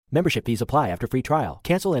Membership fees apply after free trial.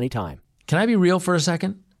 Cancel anytime. Can I be real for a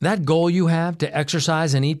second? That goal you have to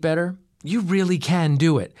exercise and eat better, you really can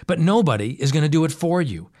do it, but nobody is going to do it for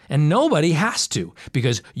you. And nobody has to,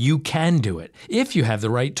 because you can do it if you have the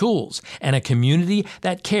right tools and a community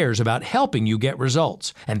that cares about helping you get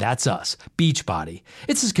results. And that's us, Beachbody.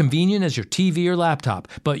 It's as convenient as your TV or laptop,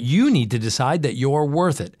 but you need to decide that you're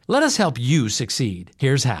worth it. Let us help you succeed.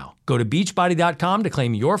 Here's how. Go to beachbody.com to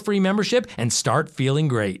claim your free membership and start feeling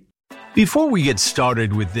great. Before we get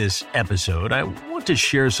started with this episode, I want to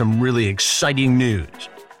share some really exciting news.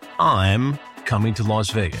 I'm coming to Las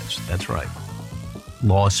Vegas. That's right.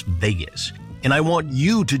 Las Vegas. And I want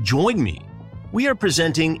you to join me. We are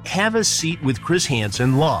presenting Have a Seat with Chris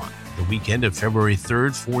Hansen live the weekend of February 3rd,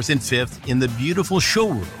 4th, and 5th in the beautiful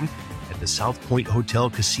showroom at the South Point Hotel,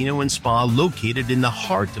 Casino, and Spa located in the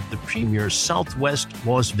heart of the premier Southwest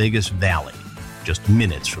Las Vegas Valley, just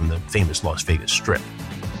minutes from the famous Las Vegas Strip.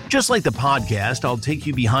 Just like the podcast, I'll take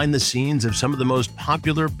you behind the scenes of some of the most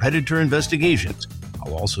popular predator investigations.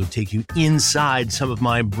 I'll also take you inside some of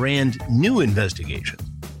my brand new investigations.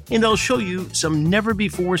 And I'll show you some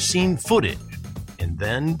never-before-seen footage. And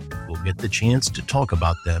then we'll get the chance to talk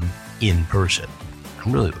about them in person.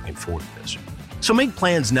 I'm really looking forward to this. So make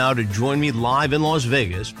plans now to join me live in Las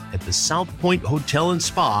Vegas at the South Point Hotel and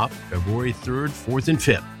Spa, February 3rd, 4th, and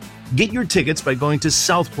 5th. Get your tickets by going to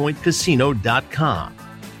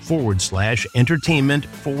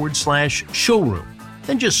southpointcasino.com/entertainment/showroom.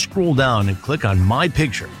 Then just scroll down and click on my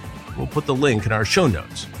picture. We'll put the link in our show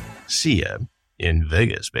notes. See ya in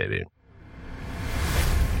Vegas, baby.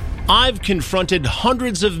 I've confronted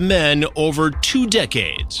hundreds of men over 2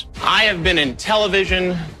 decades. I have been in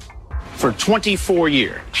television for 24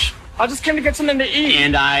 years. I just came to get something to eat.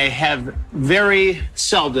 And I have very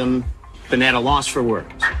seldom been at a loss for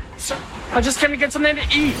words. I just came to get something to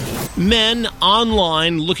eat. Men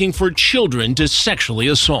online looking for children to sexually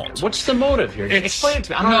assault. What's the motive here? Explain it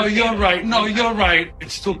to me. I don't understand. You're right.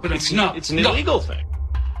 It's stupid. It's an illegal thing.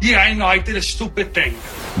 Yeah, I know. I did a stupid thing.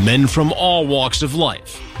 Men from all walks of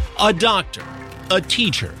life. A doctor, a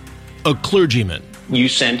teacher, a clergyman. You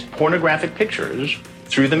sent pornographic pictures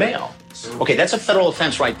through the mail. Okay, that's a federal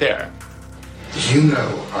offense right there. You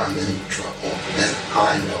know I'm in trouble, and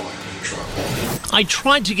I know I'm in trouble. I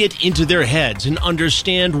tried to get into their heads and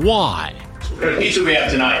understand why. What kind of pizza do we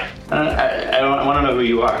have tonight? I want to know who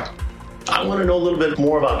you are. I want to know a little bit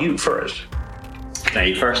more about you first. Can I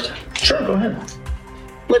eat first? Sure, go ahead.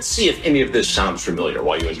 Let's see if any of this sounds familiar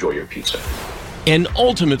while you enjoy your pizza. And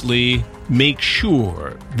ultimately, make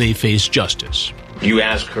sure they face justice. You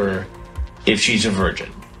ask her if she's a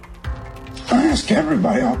virgin. I ask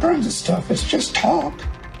everybody all kinds of stuff. It's just talk.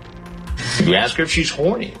 You ask her if she's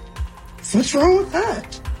horny. What's wrong with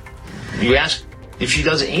that? You ask if she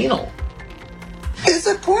does anal. It's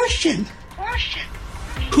a question.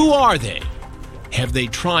 Who are they? Have they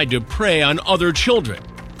tried to prey on other children?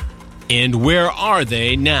 And where are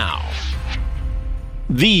they now?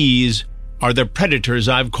 These are the predators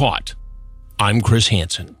I've caught. I'm Chris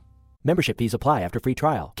Hansen. Membership fees apply after free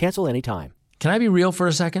trial. Cancel anytime. Can I be real for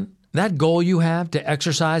a second? That goal you have to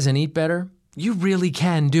exercise and eat better, you really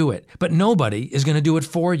can do it, but nobody is going to do it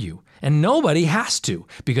for you. And nobody has to,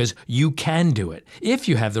 because you can do it if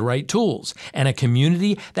you have the right tools and a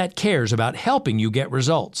community that cares about helping you get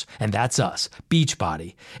results. And that's us,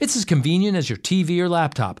 Beachbody. It's as convenient as your TV or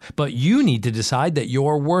laptop, but you need to decide that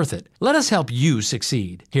you're worth it. Let us help you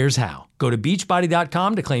succeed. Here's how. Go to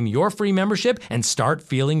beachbody.com to claim your free membership and start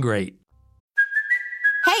feeling great.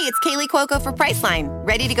 Hey, it's Kaylee Cuoco for Priceline.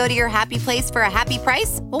 Ready to go to your happy place for a happy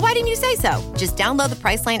price? Well, why didn't you say so? Just download the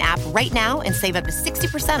Priceline app right now and save up to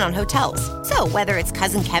 60% on hotels. So whether it's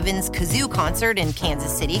Cousin Kevin's Kazoo Concert in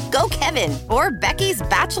Kansas City, go Kevin, or Becky's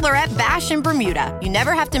Bachelorette Bash in Bermuda, you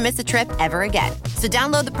never have to miss a trip ever again. So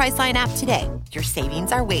download the Priceline app today. Your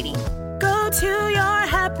savings are waiting. Go to your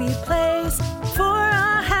happy place for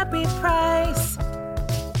a happy price.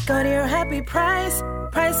 Go to your happy price,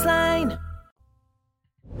 Priceline.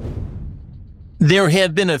 There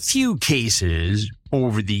have been a few cases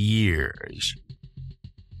over the years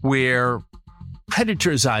where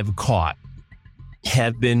predators I've caught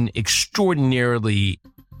have been extraordinarily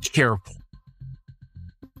careful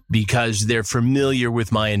because they're familiar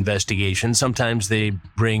with my investigation. Sometimes they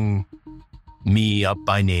bring me up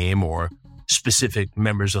by name or specific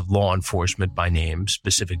members of law enforcement by name,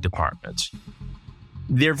 specific departments.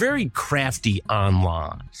 They're very crafty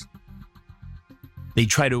online. They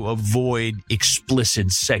try to avoid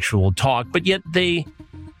explicit sexual talk, but yet they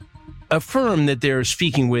affirm that they're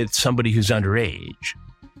speaking with somebody who's underage,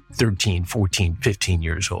 13, 14, 15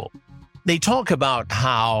 years old. They talk about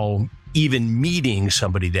how even meeting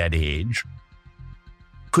somebody that age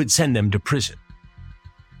could send them to prison.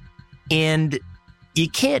 And you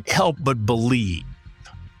can't help but believe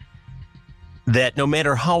that no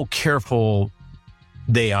matter how careful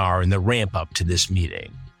they are in the ramp up to this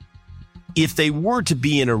meeting, if they were to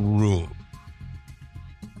be in a room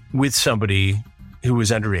with somebody who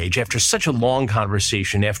was underage, after such a long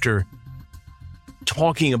conversation, after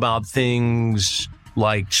talking about things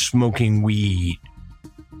like smoking weed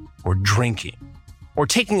or drinking, or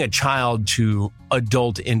taking a child to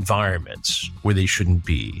adult environments where they shouldn't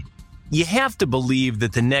be, you have to believe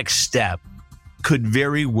that the next step could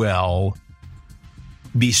very well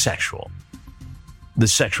be sexual, the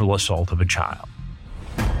sexual assault of a child.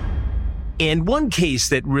 And one case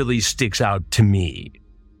that really sticks out to me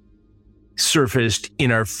surfaced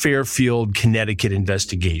in our Fairfield, Connecticut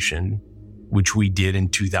investigation, which we did in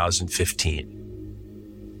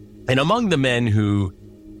 2015. And among the men who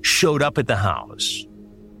showed up at the house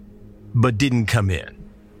but didn't come in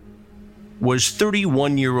was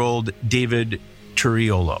 31-year-old David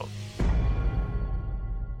Tiriolo.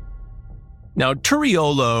 Now,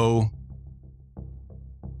 Tiriolo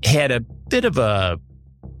had a bit of a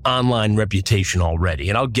online reputation already,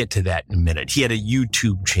 and I'll get to that in a minute. He had a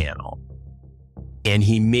YouTube channel, and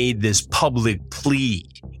he made this public plea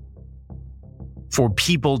for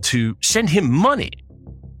people to send him money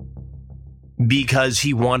because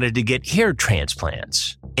he wanted to get hair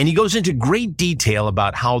transplants. And he goes into great detail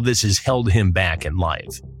about how this has held him back in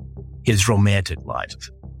life, his romantic life.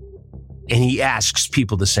 And he asks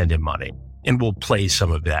people to send him money. And we'll play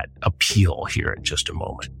some of that appeal here in just a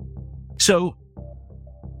moment. So,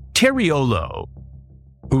 Tiriolo,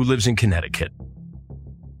 who lives in Connecticut,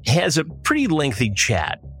 has a pretty lengthy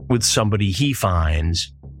chat with somebody he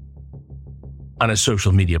finds on a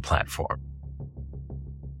social media platform.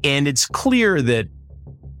 And it's clear that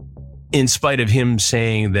in spite of him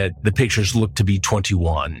saying that the pictures look to be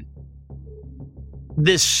 21,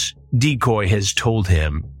 this decoy has told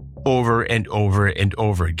him over and over and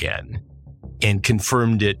over again and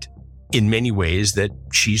confirmed it in many ways that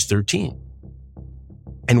she's 13.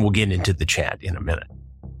 And we'll get into the chat in a minute.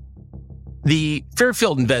 The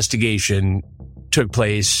Fairfield investigation took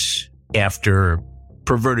place after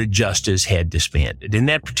Perverted Justice had disbanded. In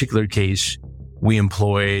that particular case, we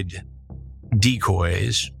employed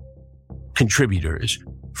decoys, contributors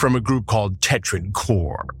from a group called Tetrad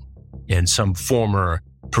Core, and some former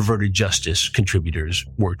Perverted Justice contributors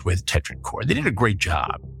worked with Tetrad Core. They did a great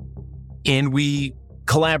job. And we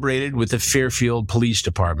collaborated with the Fairfield Police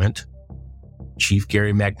Department, Chief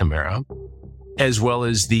Gary McNamara, as well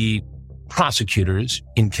as the prosecutors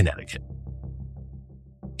in Connecticut.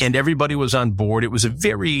 And everybody was on board. It was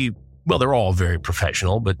they're all very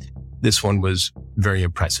professional, but this one was very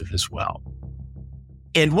impressive as well.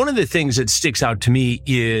 And one of the things that sticks out to me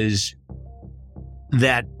is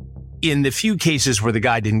that in the few cases where the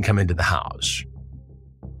guy didn't come into the house,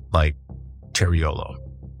 like Tiriolo,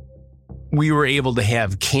 we were able to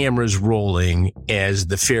have cameras rolling as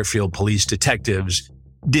the Fairfield police detectives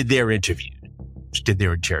did their interviews, did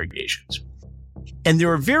their interrogations. And they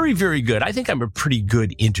were very, very good. I think I'm a pretty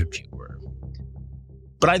good interviewer.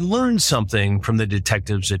 But I learned something from the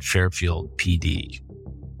detectives at Fairfield PD.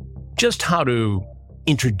 Just how to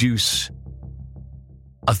introduce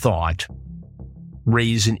a thought,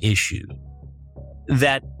 raise an issue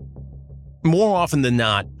that more often than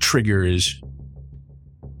not triggers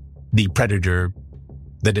the predator,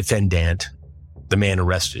 the defendant, the man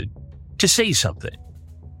arrested, to say something.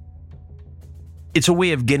 It's a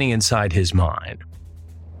way of getting inside his mind.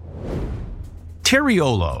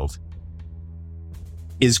 Tiriolo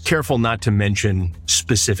is careful not to mention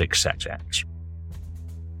specific sex acts.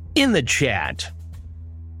 In the chat,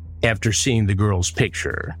 after seeing the girl's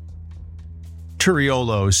picture,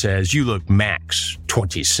 Tiriolo says, "You look max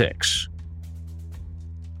 26.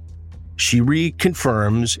 She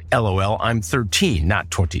reconfirms, LOL, I'm 13,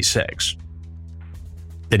 not 26.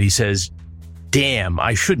 Then he says, damn,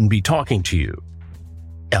 I shouldn't be talking to you.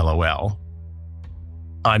 LOL.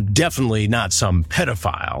 I'm definitely not some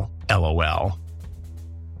pedophile. LOL.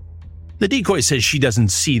 The decoy says she doesn't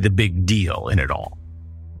see the big deal in it all.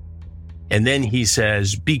 And then he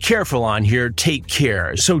says, be careful on here, take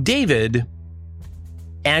care. So David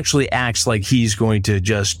actually acts like he's going to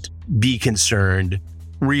just be concerned,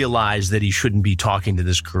 realize that he shouldn't be talking to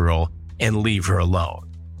this girl, and leave her alone.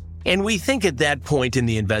 And we think at that point in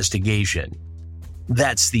the investigation,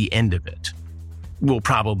 that's the end of it. We'll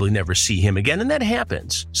probably never see him again, and that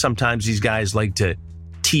happens. Sometimes these guys like to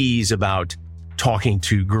tease about talking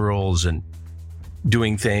to girls and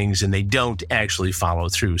doing things, and they don't actually follow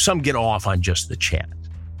through. Some get off on just the chat.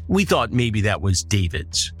 We thought maybe that was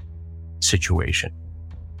David's situation.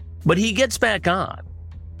 But he gets back on.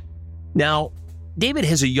 Now, David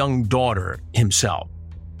has a young daughter himself.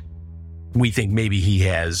 We think maybe he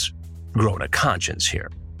has grown a conscience here.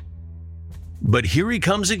 But here he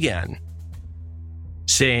comes again,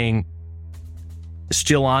 saying,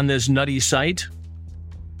 still on this nutty site?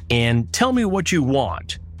 And tell me what you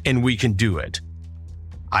want, and we can do it.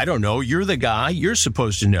 I don't know, you're the guy, you're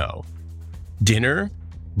supposed to know. Dinner?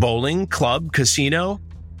 Bowling? Club? Casino?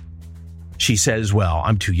 She says, well,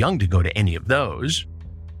 I'm too young to go to any of those.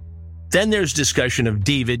 Then there's discussion of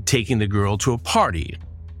David taking the girl to a party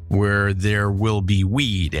where there will be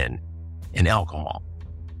weed and alcohol.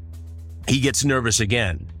 He gets nervous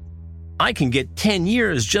again. I can get 10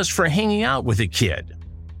 years just for hanging out with a kid.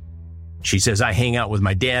 She says, I hang out with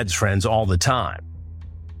my dad's friends all the time.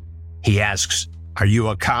 He asks, are you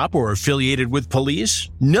a cop or affiliated with police?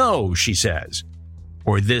 No, she says.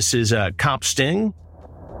 Or this is a cop sting?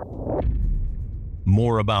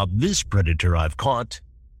 More about this predator I've caught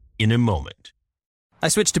in a moment. I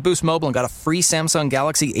switched to Boost Mobile and got a free Samsung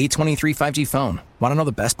Galaxy A23 5G phone. Want to know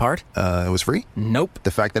the best part? It was free? Nope.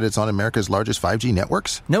 The fact that it's on America's largest 5G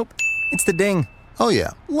networks? Nope. It's the ding. Oh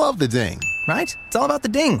yeah, love the ding. Right? It's all about the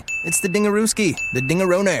ding. It's the dingarooski, the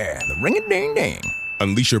dingaroner, the ring-a-ding-ding.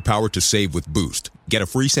 Unleash your power to save with Boost. Get a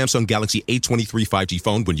free Samsung Galaxy A23 5G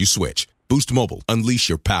phone when you switch. Boost Mobile. Unleash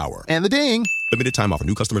your power. And the ding. Limited time offer.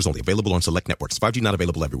 New customers only. Available on select networks. 5G not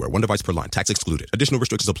available everywhere. One device per line. Tax excluded. Additional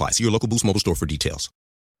restrictions apply. See your local Boost Mobile store for details.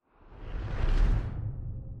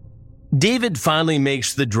 David finally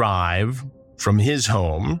makes the drive from his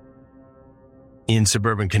home in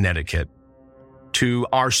suburban Connecticut to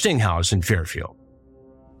our sting house in Fairfield.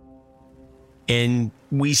 And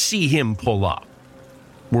we see him pull up.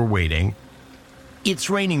 We're waiting. It's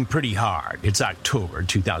raining pretty hard. It's October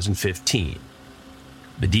 2015.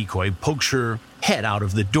 The decoy pokes her head out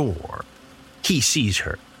of the door. He sees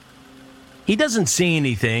her. He doesn't say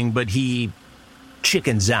anything, but he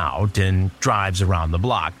chickens out and drives around the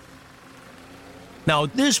block. Now,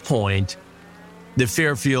 at this point, the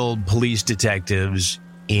Fairfield police detectives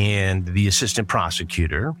and the assistant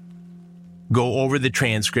prosecutor go over the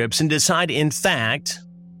transcripts and decide, in fact,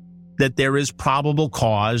 that there is probable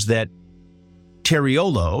cause that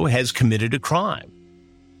Tiriolo has committed a crime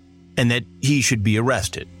and that he should be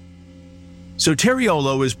arrested. So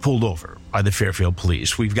Tiriolo is pulled over by the Fairfield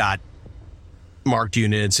police. We've got marked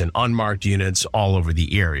units and unmarked units all over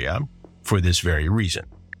the area for this very reason.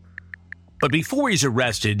 But before he's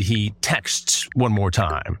arrested, he texts one more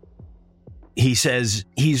time. He says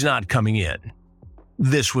he's not coming in.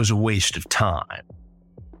 This was a waste of time.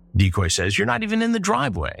 Decoy says, you're not even in the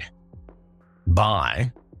driveway.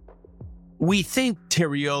 Bye. We think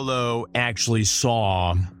Tiriolo actually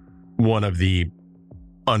saw one of the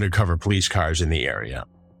undercover police cars in the area.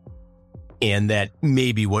 And that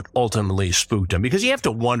may be what ultimately spooked him. Because you have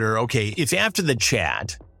to wonder, okay, if after the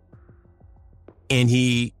chat, and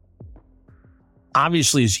he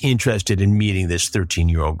obviously is interested in meeting this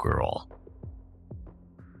 13-year-old girl.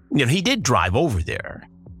 You know, he did drive over there.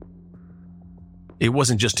 It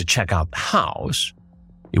wasn't just to check out the house.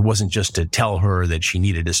 It wasn't just to tell her that she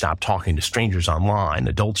needed to stop talking to strangers online,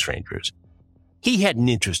 adult strangers. He had an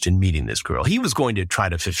interest in meeting this girl. He was going to try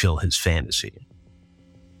to fulfill his fantasy.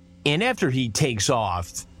 And after he takes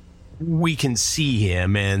off, we can see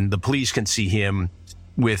him, and the police can see him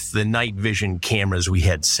with the night vision cameras we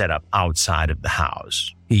had set up outside of the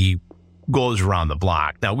house. He goes around the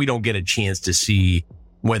block. Now, we don't get a chance to see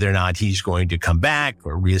whether or not he's going to come back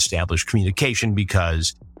or reestablish communication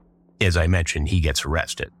because, as I mentioned, he gets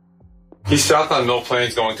arrested. He's south on Mill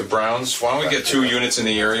Plains going to Browns. Why don't we get 2 units in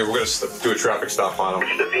the area? We're going to do a traffic stop on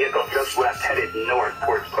him. The vehicle just left, headed north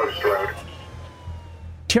towards Post Road.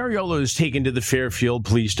 Tiriolo is taken to the Fairfield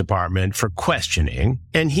Police Department for questioning,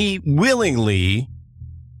 and he willingly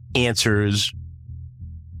answers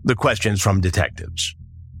the questions from detectives.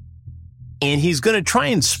 And he's going to try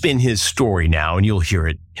and spin his story now, and you'll hear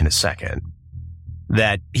it in a second,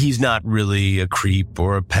 that he's not really a creep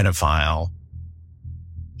or a pedophile.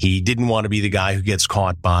 He didn't want to be the guy who gets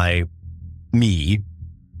caught by me.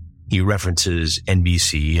 He references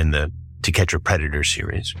NBC in the To Catch a Predator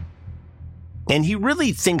series. And he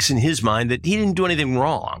really thinks in his mind that he didn't do anything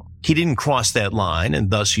wrong. He didn't cross that line, and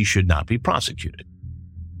thus he should not be prosecuted.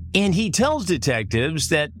 And he tells detectives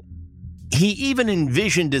that he even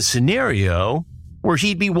envisioned a scenario where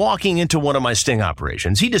he'd be walking into one of my sting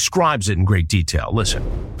operations. He describes it in great detail. Listen.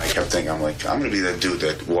 I kept thinking, I'm going to be that dude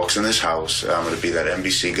that walks in this house. I'm going to be that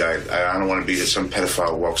NBC guy. I don't want to be some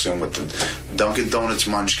pedophile who walks in with the Dunkin' Donuts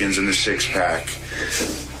munchkins and the 6-pack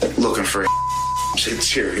looking for It's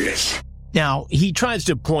serious. Now, he tries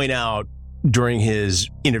to point out during his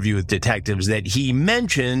interview with detectives that he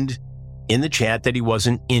mentioned in the chat that he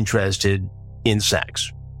wasn't interested in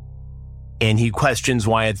sex. And he questions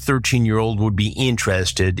why a 13-year-old would be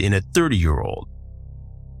interested in a 30-year-old.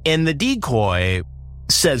 And the decoy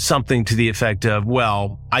says something to the effect of,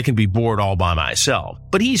 well, I can be bored all by myself.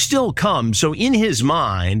 But he still comes. So in his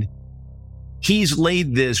mind, he's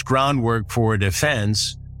laid this groundwork for a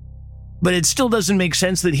defense, but it still doesn't make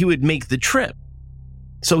sense that he would make the trip.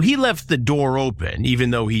 So he left the door open,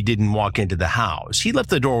 even though he didn't walk into the house. He left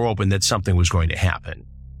the door open that something was going to happen,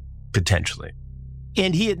 potentially.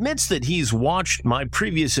 And he admits that he's watched my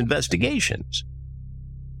previous investigations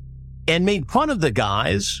and made fun of the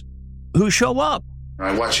guys who show up. When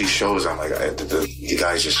I watch these shows, I'm like, the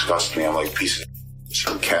guys disgust me. I'm like, piece of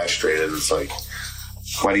so castrated. It's like,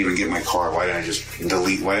 why did I even get my car? Why didn't I just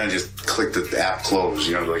delete? Why didn't I just click the app close?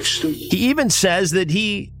 You know, like stupid. He even says that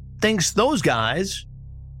he thinks those guys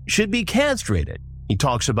should be castrated. He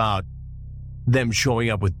talks about them showing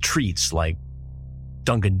up with treats like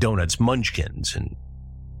Dunkin' Donuts munchkins and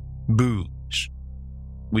booze.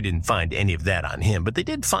 We didn't find any of that on him, but they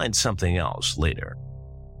did find something else later.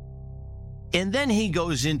 And then he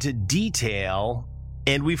goes into detail,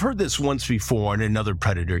 and we've heard this once before in another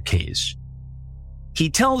predator case. He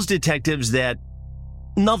tells detectives that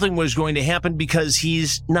nothing was going to happen because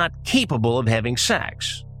he's not capable of having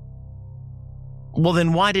sex. Well,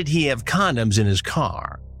 then why did he have condoms in his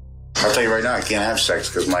car? I'll tell you right now, I can't have sex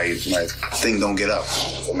because my thing don't get up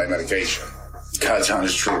for my medication. God's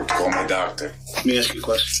honest truth. Call my doctor. Let me ask you a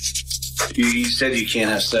question. You said you can't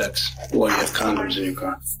have sex. Why do you have condoms in your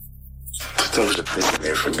car? Those have been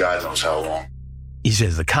there for God knows how long. He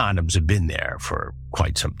says the condoms have been there for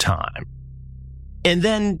quite some time. And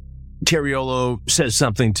then Tiriolo says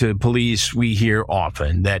something to police we hear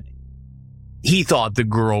often, that he thought the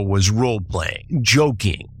girl was role-playing,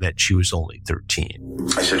 joking that she was only 13.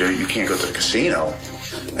 I said, you can't go to the casino.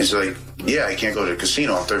 I said, like, yeah, I can't go to the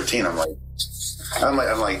casino. I'm 13. I'm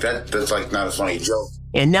like, that's like not a funny joke.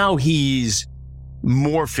 And now he's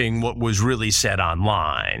morphing what was really said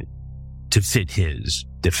online to fit his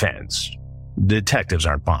defense. Detectives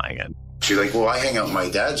aren't buying it. She's like, well, I hang out with my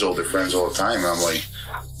dad's older friends all the time. And I'm like,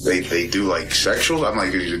 they do like sexual? I'm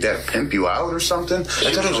like, did your dad pimp you out or something?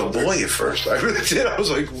 I thought it was a boy at first. I really did. I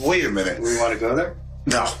was like, wait a minute. We want to go there?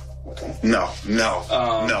 No,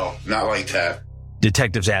 not like that.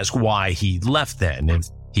 Detectives ask why he left then if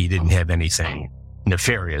he didn't have anything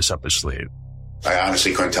nefarious up his sleeve. I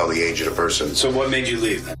honestly couldn't tell the age of the person. So what made you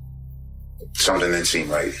leave then? Something didn't seem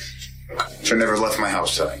right. She never left my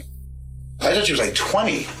house tonight. I thought she was like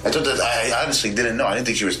 20. I thought that I honestly didn't know. I didn't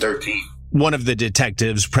think she was 13. One of the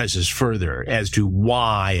detectives presses further as to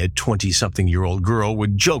why a 20-something-year-old girl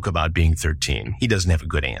would joke about being 13. He doesn't have a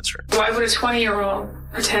good answer. Why would a 20-year-old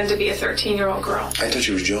pretend to be a 13-year-old girl? I thought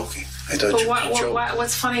she was joking.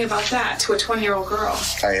 What's funny about that to a 20-year-old girl?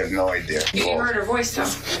 I have no idea. You heard her voice, though.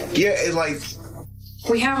 Yeah,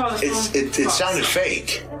 we have all the it sounded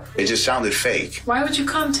fake. It just sounded fake. Why would you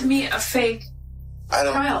come to meet a fake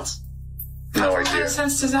child? No What idea. kind of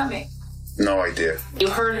sense does that make? No idea. You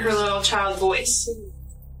heard her little child voice.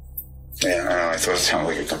 Yeah, I don't know. I thought it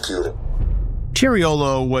sounded like a computer.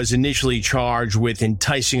 Tiriolo was initially charged with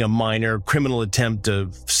enticing a minor, criminal attempt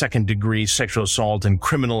of second-degree sexual assault, and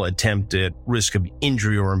criminal attempt at risk of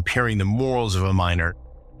injury or impairing the morals of a minor.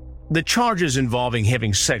 The charges involving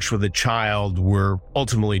having sex with a child were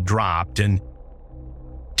ultimately dropped, and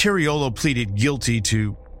Tiriolo pleaded guilty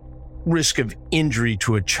to risk of injury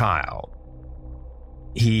to a child.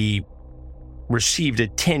 He received a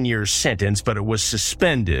 10-year sentence, but it was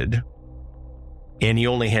suspended, and he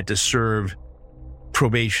only had to serve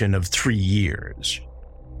probation of 3 years.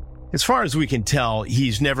 As far as we can tell,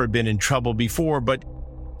 he's never been in trouble before, but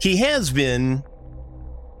he has been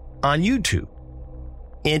on YouTube,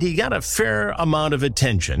 and he got a fair amount of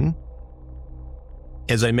attention,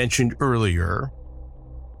 as I mentioned earlier,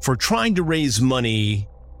 for trying to raise money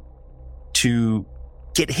to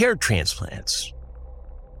get hair transplants.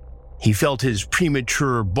 He felt his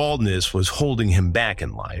premature baldness was holding him back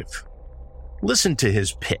in life. Listen to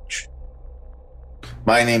his pitch.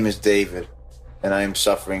 My name is David, and I am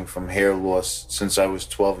suffering from hair loss since I was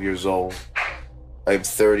 12 years old. I'm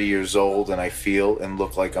 30 years old, and I feel and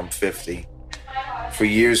look like I'm 50. For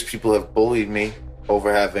years, people have bullied me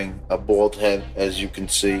over having a bald head, as you can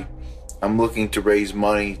see. I'm looking to raise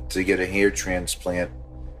money to get a hair transplant.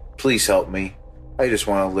 Please help me. I just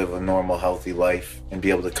want to live a normal, healthy life and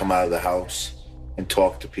be able to come out of the house and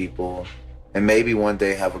talk to people and maybe one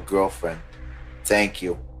day have a girlfriend. Thank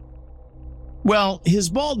you. Well, his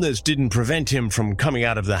baldness didn't prevent him from coming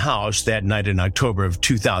out of the house that night in October of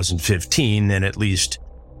 2015 and at least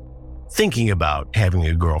thinking about having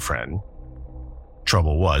a girlfriend.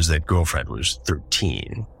 Trouble was that girlfriend was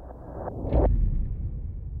 13.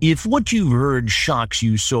 If what you've heard shocks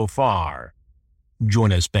you so far,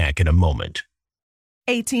 join us back in a moment.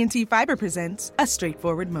 AT&T Fiber presents a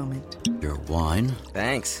straightforward moment. Your wine?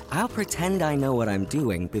 Thanks. I'll pretend I know what I'm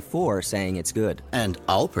doing before saying it's good. And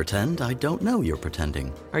I'll pretend I don't know you're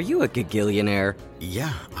pretending. Are you a gagillionaire?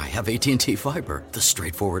 Yeah, I have AT&T Fiber. The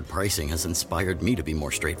straightforward pricing has inspired me to be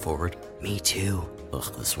more straightforward. Me too.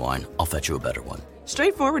 Ugh, this wine. I'll fetch you a better one.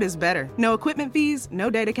 Straightforward is better. No equipment fees, no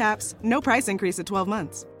data caps, no price increase at 12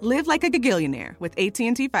 months. Live like a gagillionaire with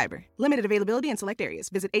AT&T Fiber. Limited availability in select areas.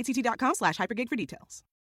 Visit att.com/hypergig for details.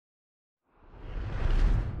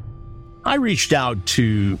 I reached out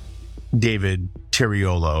to David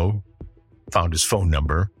Tiriolo, found his phone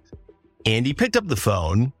number, and he picked up the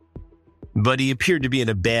phone, but he appeared to be in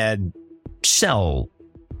a bad cell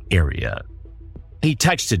area. He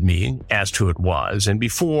texted me, asked who it was, and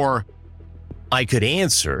before I could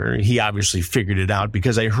answer, he obviously figured it out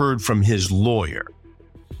because I heard from his lawyer,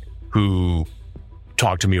 who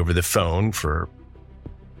talked to me over the phone for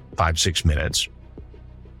 5-6 minutes.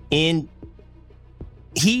 And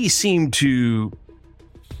he seemed to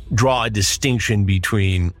draw a distinction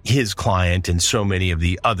between his client and so many of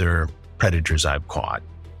the other predators I've caught,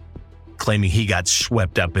 claiming he got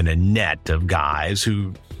swept up in a net of guys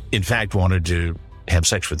who, in fact, wanted to have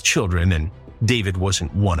sex with children, and David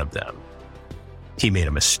wasn't one of them. He made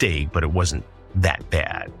a mistake, but it wasn't that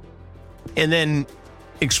bad. And then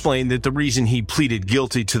explained that the reason he pleaded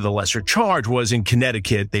guilty to the lesser charge was in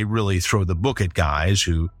Connecticut, they really throw the book at guys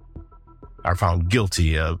who are found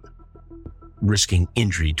guilty of risking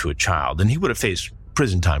injury to a child. And he would have faced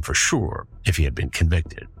prison time for sure if he had been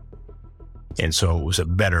convicted. And so it was a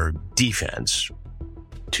better defense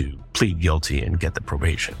to plead guilty and get the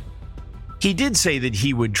probation. He did say that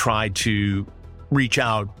he would try to reach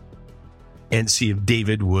out and see if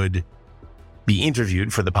David would be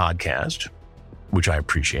interviewed for the podcast, which I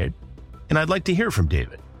appreciate. And I'd like to hear from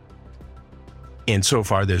David. And so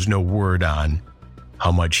far, there's no word on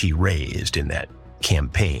how much he raised in that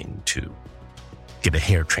campaign to get a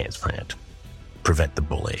hair transplant, prevent the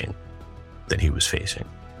bullying that he was facing.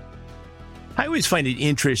 I always find it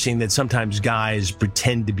interesting that sometimes guys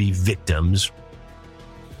pretend to be victims,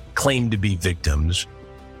 claim to be victims,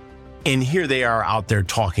 and here they are out there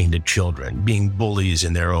talking to children, being bullies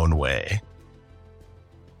in their own way.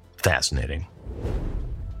 Fascinating.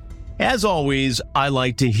 As always, I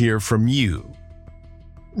like to hear from you.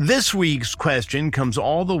 This week's question comes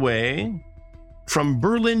all the way from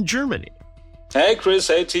Berlin, Germany. Hey Chris,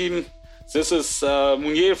 hey team. This is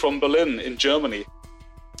Munier from Berlin in Germany.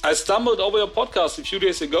 I stumbled over your podcast a few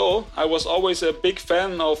days ago. I was always a big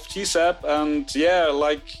fan of TSAP, and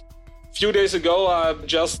like a few days ago I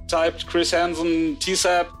just typed Chris Hansen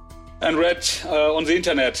TSAP and read on the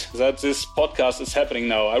internet that this podcast is happening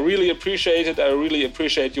now. I really appreciate it. I really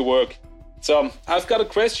appreciate your work. So I've got a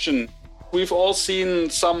question. We've all seen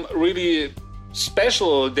some really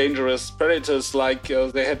special dangerous predators, like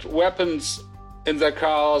they had weapons in their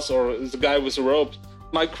cars, or the guy with a rope.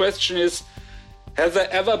 My question is, has there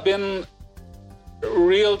ever been a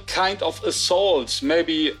real kind of assault,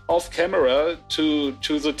 maybe off camera, to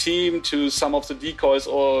the team, to some of the decoys,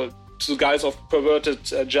 or to the guys of perverted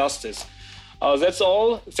justice? That's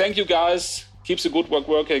all. Thank you, guys. Keep the good work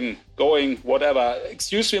going, whatever.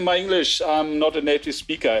 Excuse me, my English. I'm not a native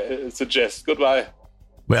speaker, I suggest. Goodbye.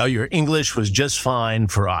 Well, your English was just fine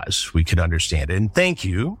for us. We could understand it. And thank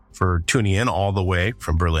you for tuning in all the way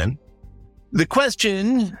from Berlin. The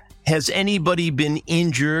question, has anybody been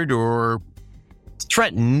injured or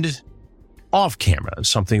threatened off camera,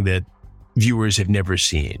 something that viewers have never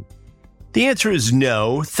seen? The answer is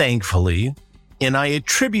no, thankfully. And I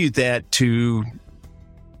attribute that to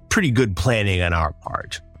pretty good planning on our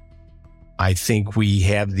part. I think we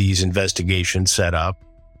have these investigations set up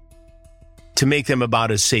to make them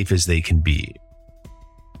about as safe as they can be.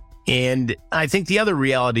 And I think the other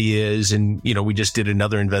reality is, and we just did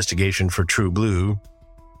another investigation for True Blue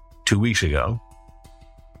 2 weeks ago,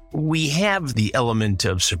 we have the element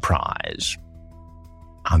of surprise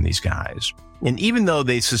on these guys. And even though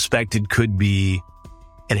they suspect it could be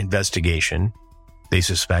an investigation, they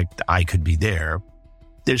suspect I could be there,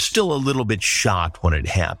 they're still a little bit shocked when it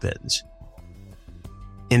happens.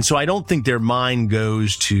 And so I don't think their mind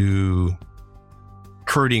goes to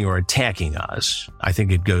hurting or attacking us. I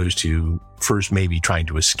think it goes to first maybe trying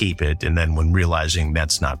to escape it, and then when realizing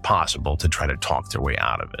that's not possible, to try to talk their way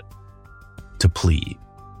out of it, to plead.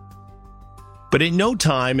 But in no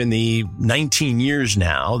time in the 19 years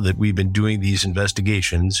now that we've been doing these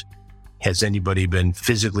investigations, has anybody been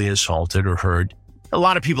physically assaulted or hurt. A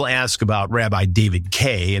lot of people ask about Rabbi David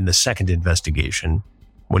Kay in the second investigation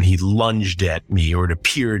when he lunged at me, or it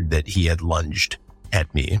appeared that he had lunged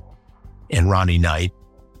at me. And Ronnie Knight,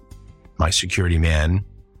 my security man,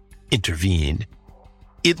 intervened.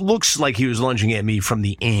 It looks like he was lunging at me from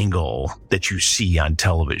the angle that you see on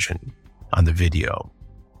television, on the video.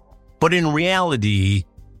 But in reality,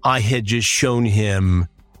 I had just shown him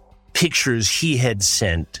pictures he had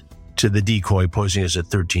sent to the decoy posing as a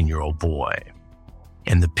 13-year-old boy.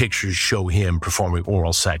 And the pictures show him performing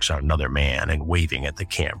oral sex on another man and waving at the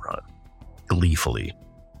camera gleefully.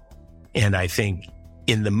 And I think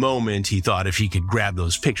in the moment, he thought if he could grab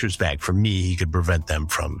those pictures back from me, he could prevent them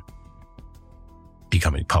from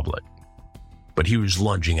becoming public. But he was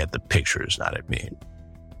lunging at the pictures, not at me.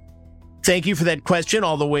 Thank you for that question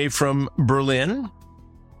all the way from Berlin.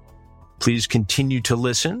 Please continue to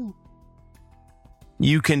listen.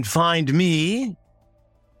 You can find me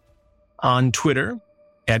on Twitter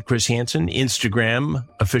at Chris Hansen, Instagram,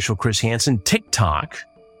 official Chris Hansen, TikTok,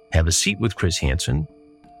 Have a Seat with Chris Hansen.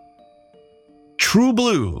 True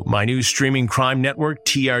Blue, my new streaming crime network,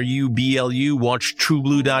 TRUBLU, watch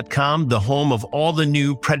trueblue.com, the home of all the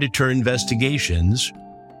new Predator investigations,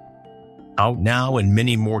 out now and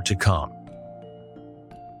many more to come.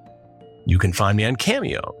 You can find me on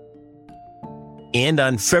Cameo. And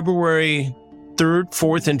on February 3rd,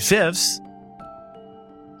 4th, and 5th,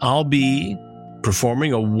 I'll be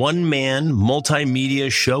performing a one-man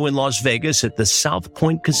multimedia show in Las Vegas at the South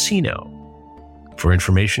Point Casino. For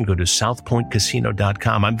information, go to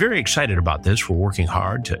southpointcasino.com. I'm very excited about this. We're working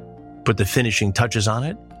hard to put the finishing touches on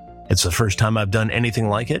it. It's the first time I've done anything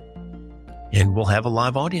like it. And we'll have a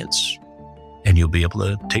live audience. And you'll be able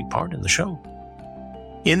to take part in the show.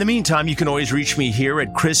 In the meantime, you can always reach me here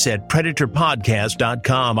at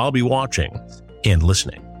chris@predatorpodcast.com. I'll be watching and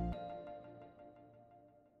listening.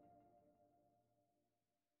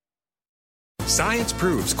 Science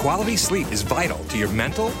proves quality sleep is vital to your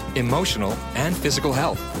mental, emotional, and physical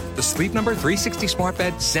health. The Sleep Number 360 smart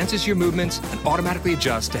bed senses your movements and automatically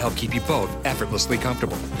adjusts to help keep you both effortlessly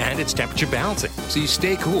comfortable. And it's temperature balancing, so you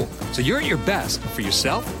stay cool. So you're at your best for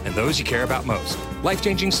yourself and those you care about most.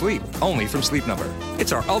 Life-changing sleep, only from Sleep Number.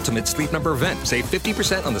 It's our ultimate Sleep Number event. Save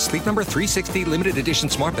 50% on the Sleep Number 360 limited edition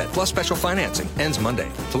smart bed, plus special financing. Ends Monday.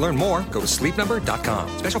 To learn more, go to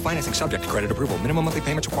sleepnumber.com. Special financing subject to credit approval. Minimum monthly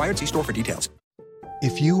payments required. See store for details.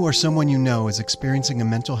 If you or someone you know is experiencing a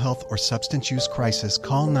mental health or substance use crisis,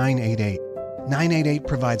 call 988. 988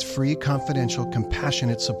 provides free, confidential,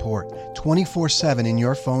 compassionate support 24/7 in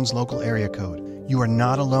your phone's local area code. You are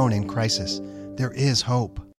not alone in crisis. There is hope.